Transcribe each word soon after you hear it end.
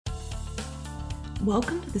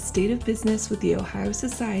Welcome to the State of Business with the Ohio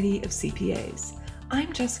Society of CPAs.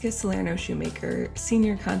 I'm Jessica Salerno-Shoemaker,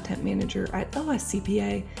 Senior Content Manager at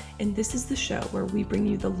OSCPA, and this is the show where we bring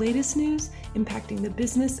you the latest news impacting the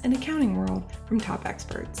business and accounting world from top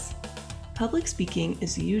experts. Public speaking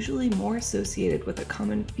is usually more associated with a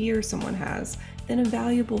common fear someone has than a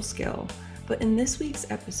valuable skill, but in this week's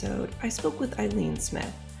episode, I spoke with Eileen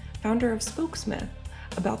Smith, founder of Spokesmith,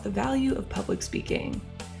 about the value of public speaking.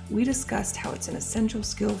 We discussed how it's an essential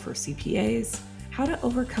skill for CPAs, how to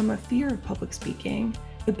overcome a fear of public speaking,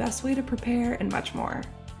 the best way to prepare, and much more.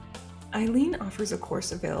 Eileen offers a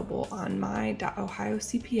course available on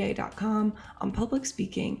my.ohiocpa.com on public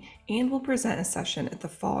speaking and will present a session at the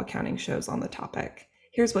fall accounting shows on the topic.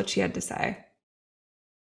 Here's what she had to say.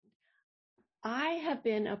 I have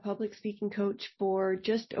been a public speaking coach for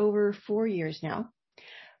just over 4 years now.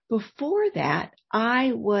 Before that,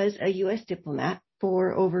 I was a U.S. diplomat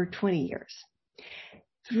for over 20 years.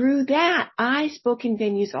 Through that, I spoke in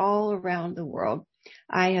venues all around the world.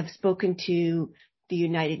 I have spoken to the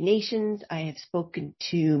United Nations. I have spoken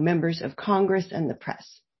to members of Congress and the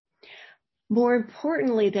press. More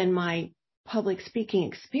importantly than my public speaking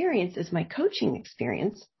experience is my coaching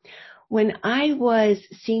experience. When I was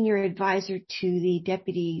senior advisor to the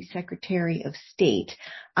Deputy Secretary of State,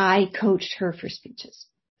 I coached her for speeches.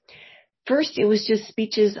 First, it was just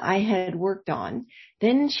speeches I had worked on.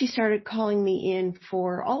 Then she started calling me in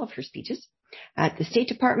for all of her speeches at the State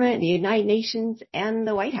Department, the United Nations, and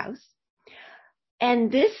the White House.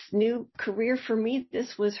 And this new career for me,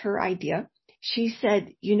 this was her idea. She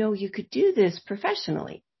said, you could do this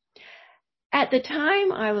professionally. At the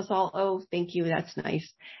time, I was all, oh, thank you, that's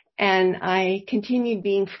nice. And I continued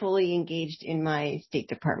being fully engaged in my State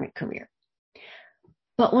Department career.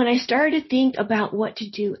 But when I started to think about what to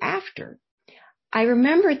do after, I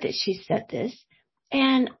remembered that she said this,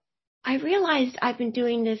 and I realized I've been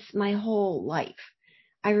doing this my whole life.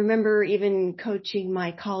 I remember even coaching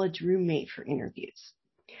my college roommate for interviews.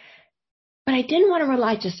 But I didn't want to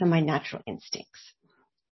rely just on my natural instincts.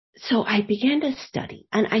 So I began to study,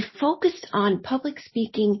 and I focused on public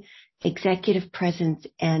speaking, executive presence,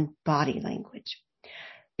 and body language.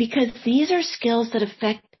 Because these are skills that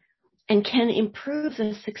affect and can improve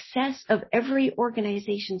the success of every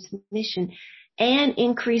organization's mission and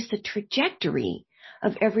increase the trajectory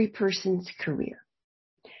of every person's career.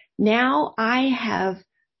 Now I have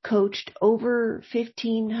coached over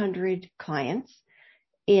 1,500 clients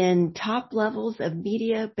in top levels of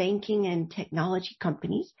media, banking, and technology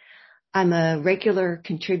companies. I'm a regular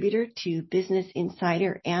contributor to Business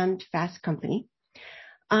Insider and Fast Company.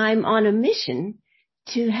 I'm on a mission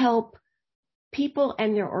to help people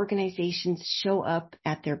and their organizations show up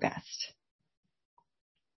at their best.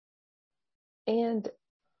 And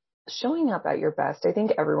showing up at your best, I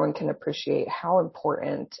think everyone can appreciate how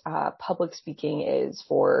important public speaking is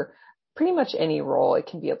for pretty much any role it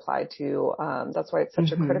can be applied to. That's why it's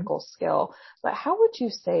such a critical skill. But how would you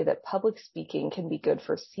say that public speaking can be good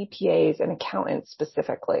for CPAs and accountants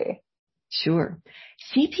specifically? Sure.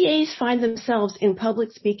 CPAs find themselves in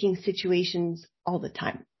public speaking situations all the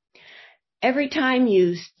time. Every time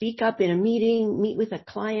you speak up in a meeting, meet with a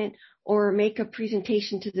client, or make a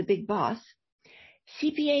presentation to the big boss,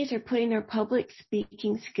 CPAs are putting their public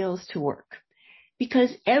speaking skills to work.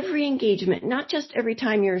 Because every engagement, not just every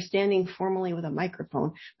time you're standing formally with a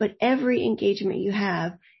microphone, but every engagement you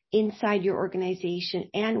have inside your organization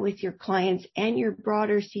and with your clients and your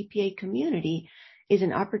broader CPA community is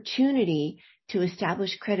an opportunity to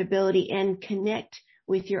establish credibility and connect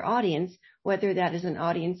with your audience, whether that is an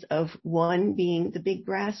audience of one being the big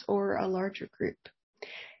brass or a larger group.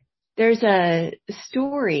 There's a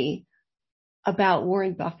story about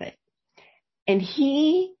Warren Buffett, and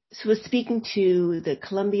he was speaking to the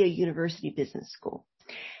Columbia University Business School.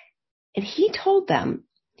 And he told them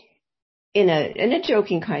in a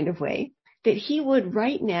joking kind of way that he would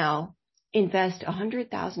right now invest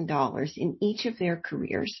 $100,000 in each of their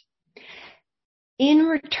careers in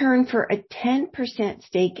return for a 10%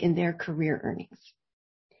 stake in their career earnings.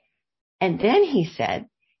 And then he said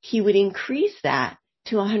he would increase that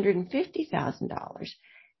to $150,000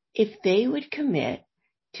 if they would commit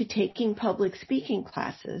to taking public speaking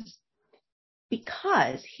classes,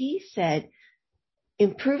 because he said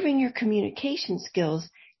improving your communication skills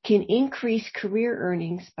can increase career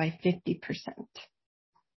earnings by 50%.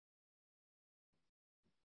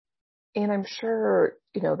 And I'm sure,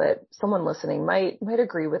 that someone listening might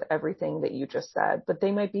agree with everything that you just said, but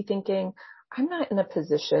they might be thinking, I'm not in a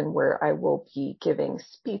position where I will be giving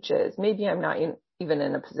speeches. Maybe I'm not even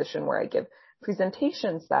in a position where I give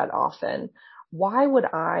presentations that often. Why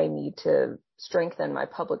would I need to strengthen my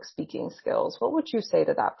public speaking skills, what would you say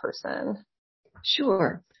to that person?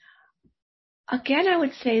 Sure. Again, I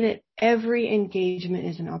would say that every engagement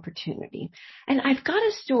is an opportunity. And I've got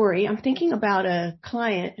a story. I'm thinking about a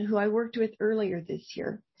client who I worked with earlier this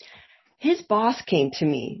year. His boss came to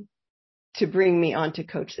me to bring me on to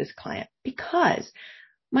coach this client because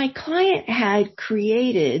my client had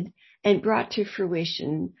created and brought to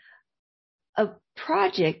fruition a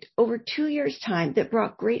project over 2 years' time that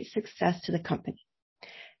brought great success to the company.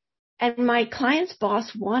 And my client's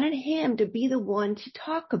boss wanted him to be the one to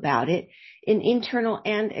talk about it in internal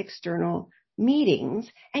and external meetings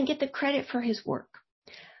and get the credit for his work.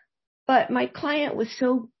 But my client was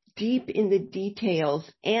so deep in the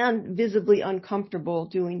details and visibly uncomfortable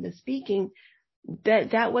doing the speaking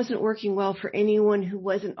that wasn't working well for anyone who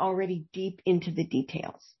wasn't already deep into the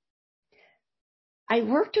details. I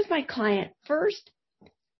worked with my client first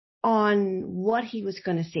on what he was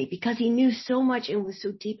going to say because he knew so much and was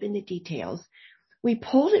so deep in the details. We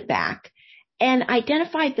pulled it back and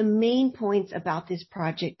identified the main points about this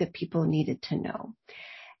project that people needed to know.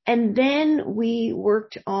 And then we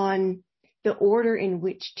worked on the order in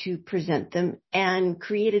which to present them and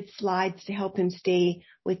created slides to help him stay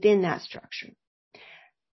within that structure.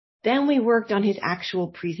 Then we worked on his actual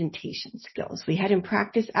presentation skills. We had him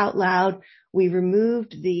practice out loud. We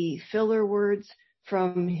removed the filler words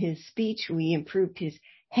from his speech. We improved his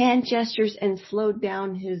hand gestures and slowed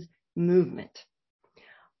down his movement.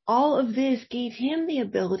 All of this gave him the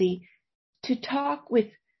ability to talk with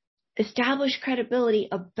established credibility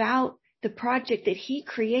about the project that he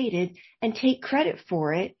created and take credit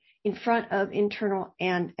for it in front of internal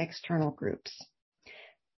and external groups.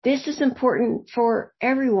 This is important for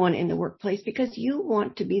everyone in the workplace because you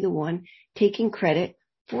want to be the one taking credit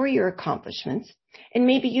for your accomplishments. And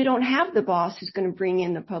maybe you don't have the boss who's going to bring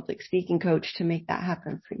in the public speaking coach to make that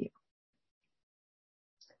happen for you.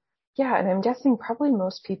 Yeah, and I'm guessing probably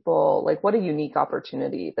most people, like, what a unique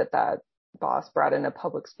opportunity that boss brought in a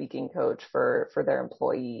public speaking coach for their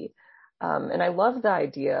employee. And I love the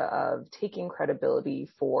idea of taking credibility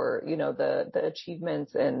for, the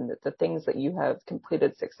achievements and the things that you have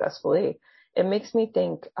completed successfully. It makes me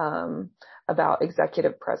think about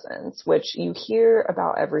executive presence, which you hear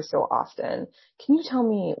about every so often. Can you tell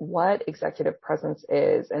me what executive presence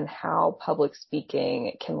is and how public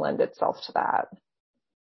speaking can lend itself to that?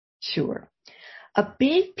 Sure. A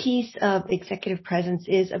big piece of executive presence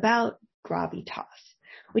is about gravitas,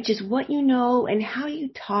 which is what you know and how you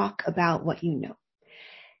talk about what you know.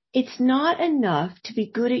 It's not enough to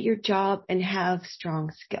be good at your job and have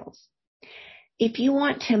strong skills. If you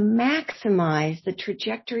want to maximize the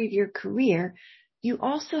trajectory of your career, you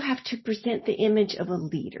also have to present the image of a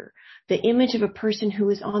leader, the image of a person who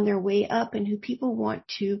is on their way up and who people want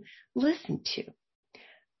to listen to.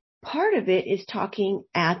 Part of it is talking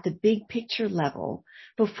at the big picture level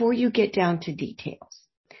before you get down to details.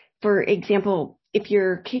 For example, if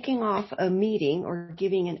you're kicking off a meeting or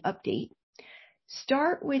giving an update,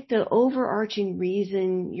 start with the overarching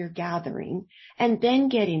reason you're gathering and then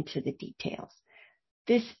get into the details.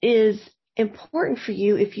 This is important for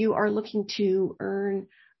you if you are looking to earn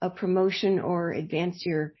a promotion or advance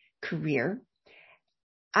your career.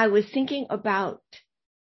 I was thinking about,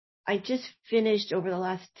 I just finished over the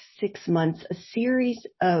last 6 months a series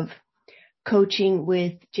of coaching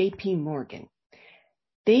with JP Morgan.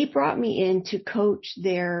 They brought me in to coach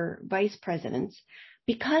their vice presidents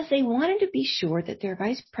because they wanted to be sure that their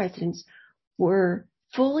vice presidents were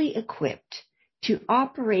fully equipped to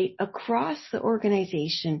operate across the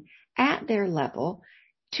organization at their level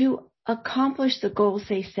to accomplish the goals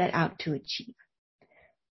they set out to achieve.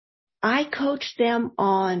 I coached them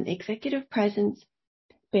on executive presence,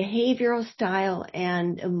 behavioral style,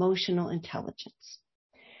 and emotional intelligence.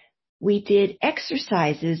 We did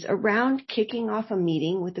exercises around kicking off a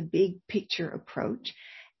meeting with a big picture approach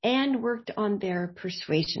and worked on their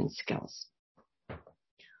persuasion skills.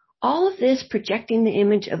 All of this, projecting the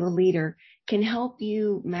image of a leader, can help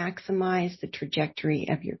you maximize the trajectory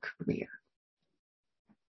of your career.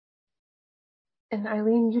 And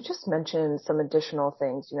Eileen, you just mentioned some additional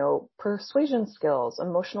things, persuasion skills,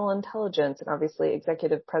 emotional intelligence, and obviously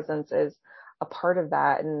executive presence is a part of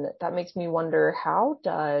that. And that makes me wonder, how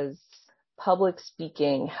does public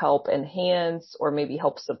speaking help enhance or maybe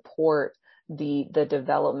help support the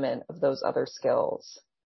development of those other skills?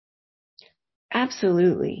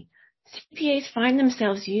 Absolutely. CPAs find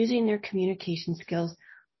themselves using their communication skills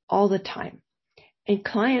all the time. And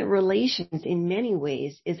client relations in many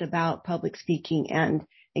ways is about public speaking and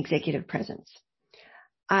executive presence.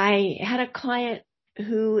 I had a client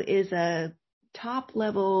who is a top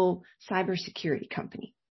level cybersecurity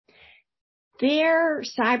company. Their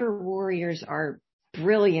cyber warriors are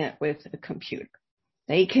brilliant with a computer.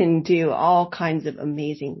 They can do all kinds of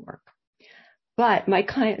amazing work. But my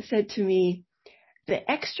client said to me, the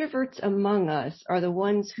extroverts among us are the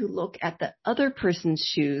ones who look at the other person's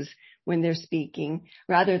shoes when they're speaking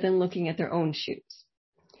rather than looking at their own shoes.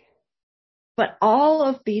 But all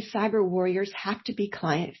of these cyber warriors have to be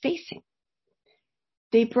client facing.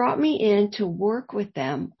 They brought me in to work with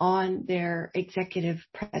them on their executive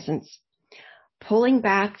presence, pulling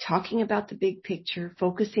back, talking about the big picture,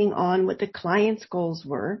 focusing on what the client's goals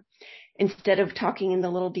were, instead of talking in the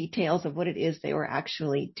little details of what it is they were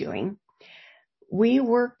actually doing. We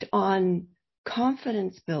worked on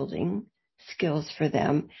confidence building skills for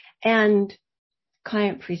them and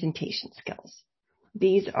client presentation skills.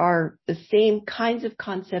 These are the same kinds of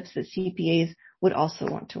concepts that CPAs would also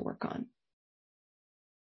want to work on.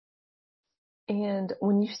 And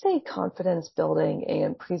when you say confidence building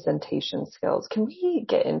and presentation skills, can we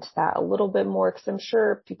get into that a little bit more? Because I'm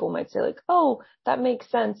sure people might say like, oh, that makes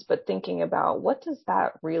sense. But thinking about what does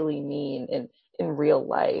that really mean in real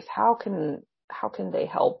life? How can they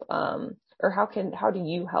help, or how do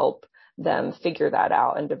you help them figure that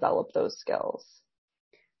out and develop those skills?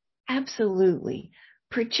 Absolutely.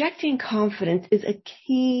 Projecting confidence is a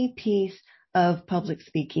key piece of public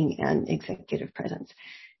speaking and executive presence.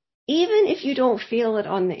 Even if you don't feel it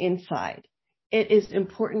on the inside, it is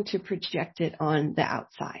important to project it on the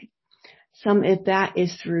outside. Some of that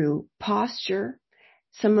is through posture.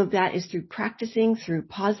 Some of that is through practicing, through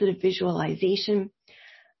positive visualization.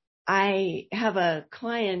 I have a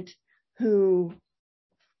client who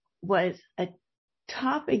was a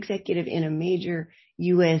top executive in a major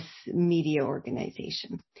U.S. media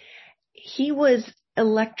organization. He was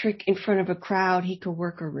electric in front of a crowd. He could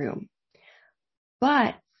work a room.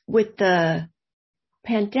 But with the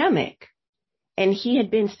pandemic, and he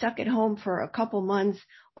had been stuck at home for a couple months,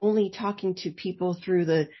 only talking to people through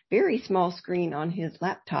the very small screen on his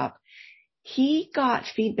laptop, he got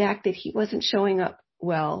feedback that he wasn't showing up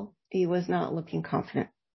well. He was not looking confident.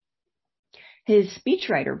 His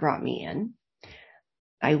speechwriter brought me in.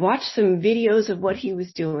 I watched some videos of what he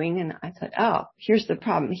was doing, and I thought, oh, here's the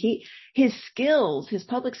problem. His skills, his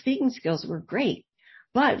public speaking skills were great.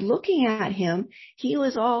 But looking at him, he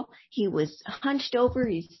was hunched over,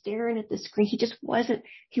 he's staring at the screen.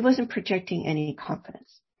 He wasn't projecting any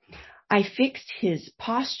confidence. I fixed his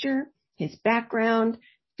posture, his background,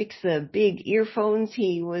 fixed the big earphones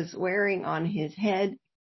he was wearing on his head,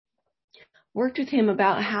 worked with him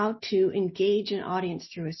about how to engage an audience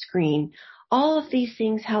through a screen. All of these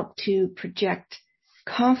things help to project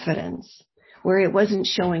confidence where it wasn't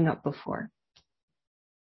showing up before.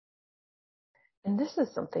 And this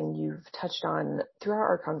is something you've touched on throughout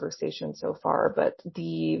our conversation so far, but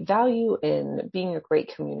the value in being a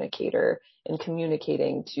great communicator and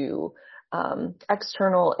communicating to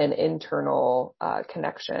external and internal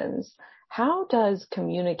connections. How does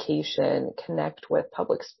communication connect with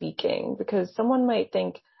public speaking? Because someone might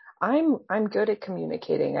think, I'm good at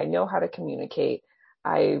communicating. I know how to communicate.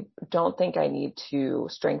 I don't think I need to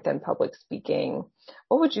strengthen public speaking.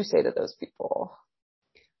 What would you say to those people?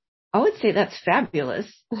 I would say that's fabulous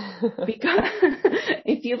because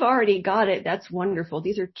if you've already got it, that's wonderful.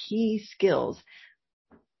 These are key skills.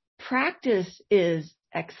 Practice is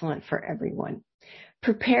excellent for everyone.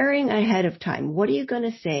 Preparing ahead of time. What are you going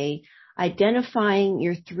to say? Identifying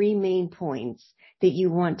your 3 main points that you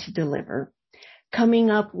want to deliver. Coming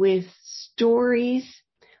up with stories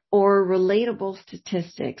or relatable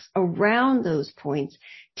statistics around those points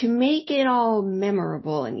to make it all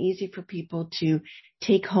memorable and easy for people to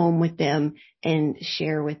take home with them and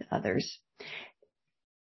share with others.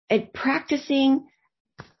 And practicing,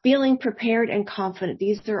 feeling prepared and confident,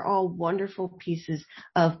 these are all wonderful pieces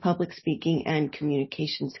of public speaking and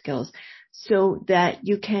communication skills so that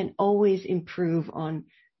you can always improve on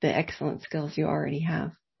the excellent skills you already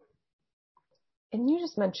have. And you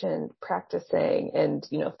just mentioned practicing and,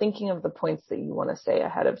 thinking of the points that you want to say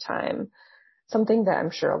ahead of time. Something that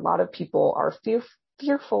I'm sure a lot of people are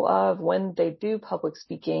fearful of when they do public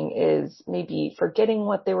speaking is maybe forgetting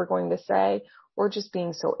what they were going to say or just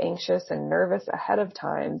being so anxious and nervous ahead of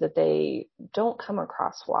time that they don't come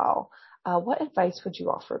across well. What advice would you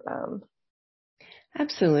offer them?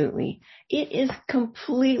 Absolutely. It is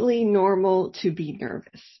completely normal to be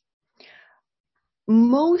nervous.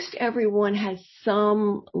 Most everyone has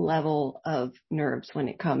some level of nerves when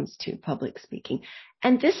it comes to public speaking.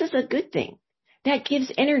 And this is a good thing. That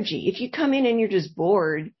gives energy. If you come in and you're just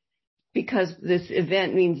bored because this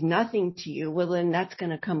event means nothing to you, well, then that's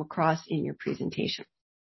going to come across in your presentation.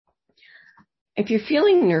 If you're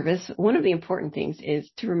feeling nervous, one of the important things is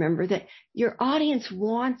to remember that your audience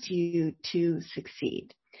wants you to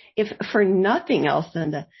succeed. If for nothing else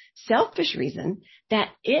than the selfish reason that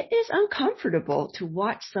it is uncomfortable to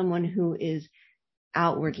watch someone who is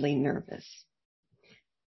outwardly nervous.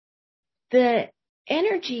 The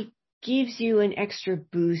energy gives you an extra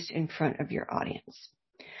boost in front of your audience.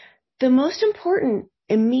 The most important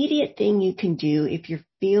immediate thing you can do if you're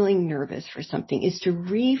feeling nervous for something is to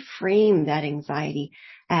reframe that anxiety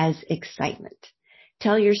as excitement.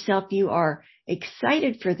 Tell yourself you are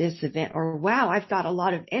excited for this event, or wow, I've got a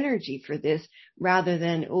lot of energy for this, rather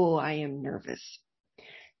than, oh, I am nervous.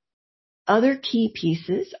 Other key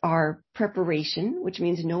pieces are preparation, which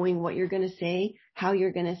means knowing what you're going to say, how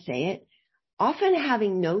you're going to say it. Often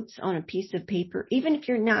having notes on a piece of paper, even if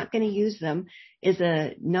you're not going to use them, is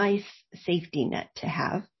a nice safety net to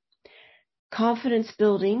have. Confidence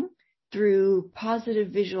building through positive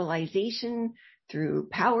visualization, through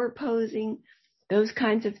power posing, those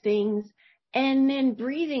kinds of things. And then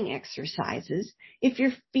breathing exercises if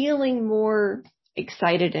you're feeling more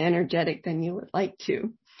excited and energetic than you would like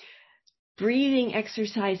to. Breathing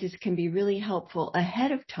exercises can be really helpful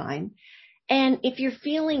ahead of time. And if you're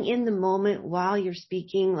feeling in the moment while you're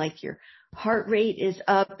speaking, like your heart rate is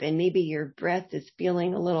up and maybe your breath is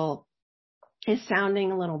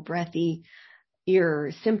sounding a little breathy,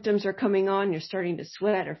 your symptoms are coming on, you're starting to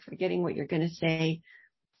sweat or forgetting what you're going to say,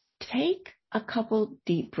 take a couple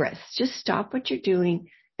deep breaths. Just stop what you're doing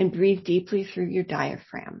and breathe deeply through your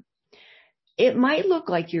diaphragm. It might look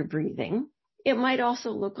like you're breathing. It might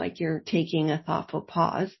also look like you're taking a thoughtful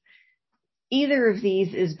pause. Either of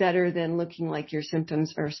these is better than looking like your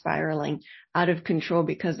symptoms are spiraling out of control,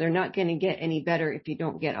 because they're not going to get any better if you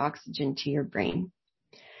don't get oxygen to your brain.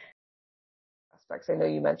 Aspects. I know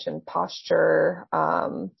you mentioned posture,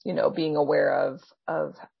 being aware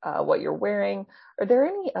of what you're wearing. Are there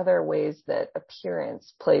any other ways that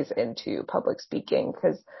appearance plays into public speaking?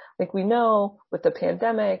 Because like we know with the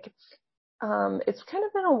pandemic, it's kind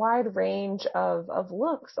of been a wide range of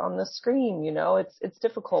looks on the screen. It's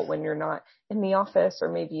difficult when you're not in the office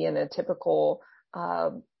or maybe in a typical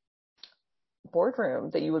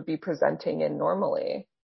boardroom that you would be presenting in normally.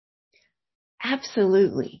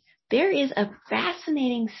 Absolutely. There is a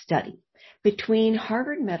fascinating study between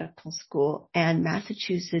Harvard Medical School and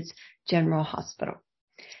Massachusetts General Hospital.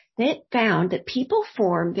 It found that people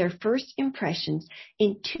form their first impressions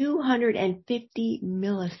in 250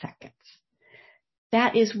 milliseconds.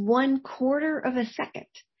 That is 1/4 of a second.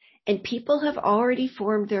 And people have already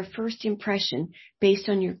formed their first impression based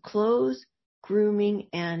on your clothes, grooming,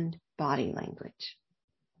 and body language.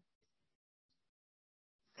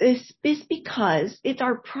 This is because it's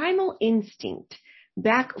our primal instinct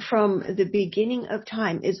back from the beginning of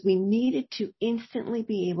time, is we needed to instantly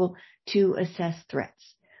be able to assess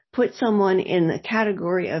threats, put someone in the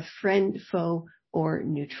category of friend, foe, or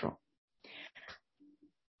neutral.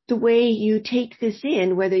 The way you take this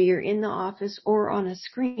in, whether you're in the office or on a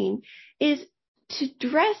screen, is to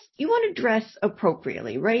dress. You want to dress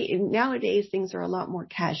appropriately, right? And nowadays things are a lot more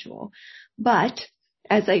casual. But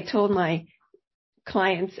as I told my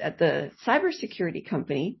clients at the cybersecurity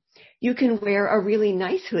company, you can wear a really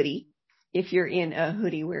nice hoodie if you're in a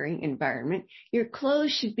hoodie wearing environment. Your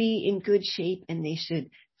clothes should be in good shape and they should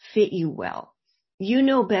fit you well. You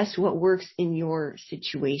know best what works in your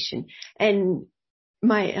situation. And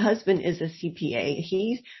my husband is a CPA.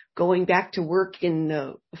 He's going back to work in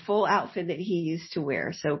the full outfit that he used to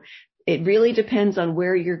wear. So it really depends on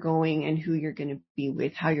where you're going and who you're going to be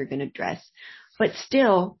with, how you're going to dress. But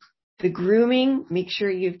still, the grooming, make sure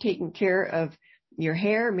you've taken care of your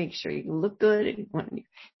hair, make sure you look good, and want your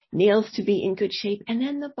nails to be in good shape. And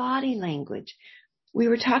then the body language. We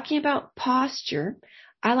were talking about posture.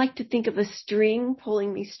 I like to think of a string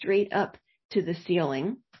pulling me straight up to the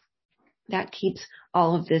ceiling. That keeps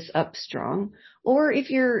all of this up strong. Or if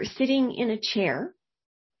you're sitting in a chair,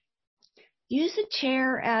 use a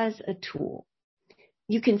chair as a tool.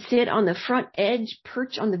 You can sit on the front edge,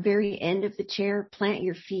 perch on the very end of the chair, plant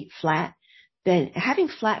your feet flat. Then having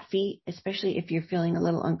flat feet, especially if you're feeling a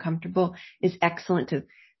little uncomfortable, is excellent to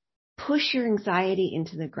push your anxiety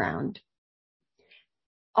into the ground.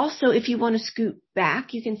 Also, if you want to scoot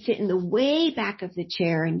back, you can sit in the way back of the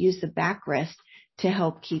chair and use the backrest to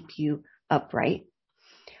help keep you upright.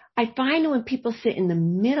 I find when people sit in the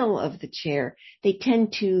middle of the chair, they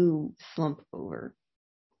tend to slump over.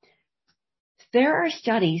 There are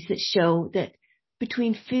studies that show that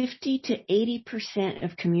between 50 to 80%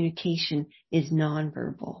 of communication is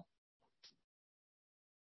nonverbal.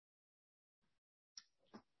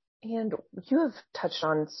 And you have touched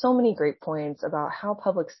on so many great points about how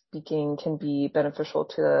public speaking can be beneficial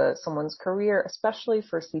to someone's career, especially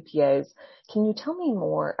for CPAs. Can you tell me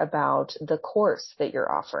more about the course that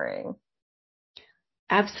you're offering?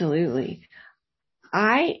 Absolutely.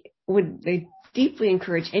 I would deeply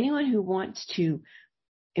encourage anyone who wants to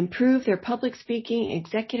improve their public speaking,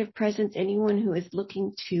 executive presence, anyone who is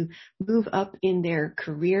looking to move up in their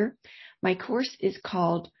career. My course is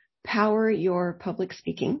called Power Your Public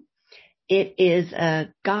Speaking. It is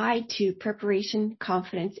a guide to preparation,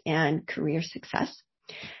 confidence, and career success.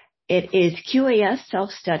 It is QAS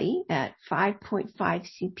self-study at 5.5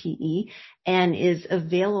 CPE and is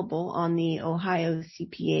available on the Ohio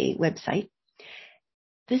CPA website.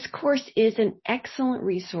 This course is an excellent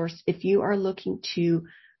resource if you are looking to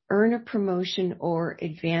earn a promotion or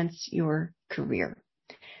advance your career.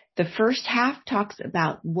 The first half talks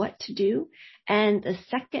about what to do, and the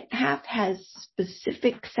second half has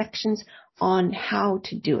specific sections on how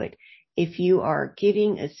to do it. If you are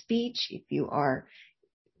giving a speech, if you are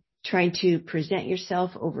trying to present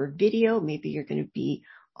yourself over video, maybe you're going to be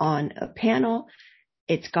on a panel.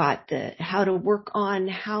 It's got the how to work on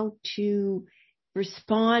how to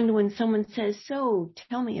respond when someone says, so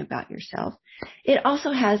tell me about yourself. It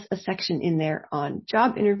also has a section in there on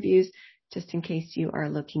job interviews, just in case you are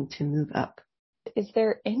looking to move up. Is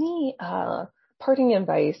there any parting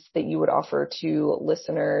advice that you would offer to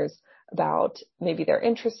listeners about maybe they're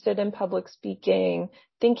interested in public speaking,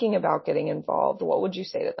 thinking about getting involved? What would you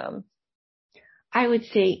say to them? I would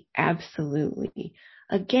say absolutely.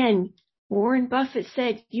 Again, Warren Buffett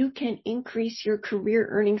said you can increase your career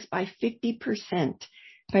earnings by 50%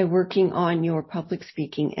 by working on your public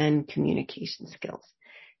speaking and communication skills.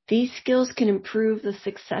 These skills can improve the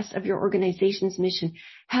success of your organization's mission,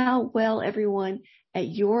 how well everyone at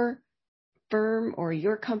your firm or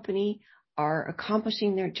your company are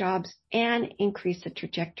accomplishing their jobs, and increase the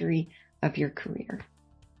trajectory of your career.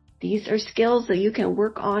 These are skills that you can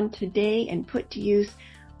work on today and put to use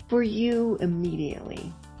for you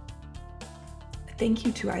immediately. Thank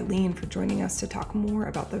you to Eileen for joining us to talk more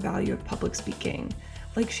about the value of public speaking.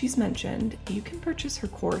 Like she's mentioned, you can purchase her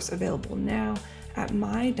course available now at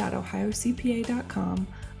my.ohiocpa.com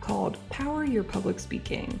called Power Your Public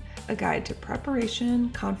Speaking, a guide to preparation,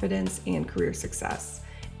 confidence, and career success,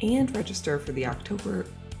 and register for the October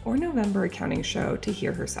or November accounting show to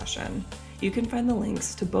hear her session. You can find the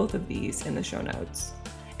links to both of these in the show notes.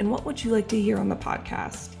 And what would you like to hear on the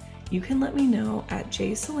podcast? You can let me know at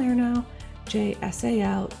jsalerno,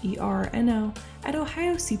 JSALERNO, at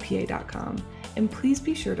ohiocpa.com. And please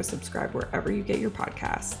be sure to subscribe wherever you get your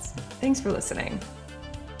podcasts. Thanks for listening.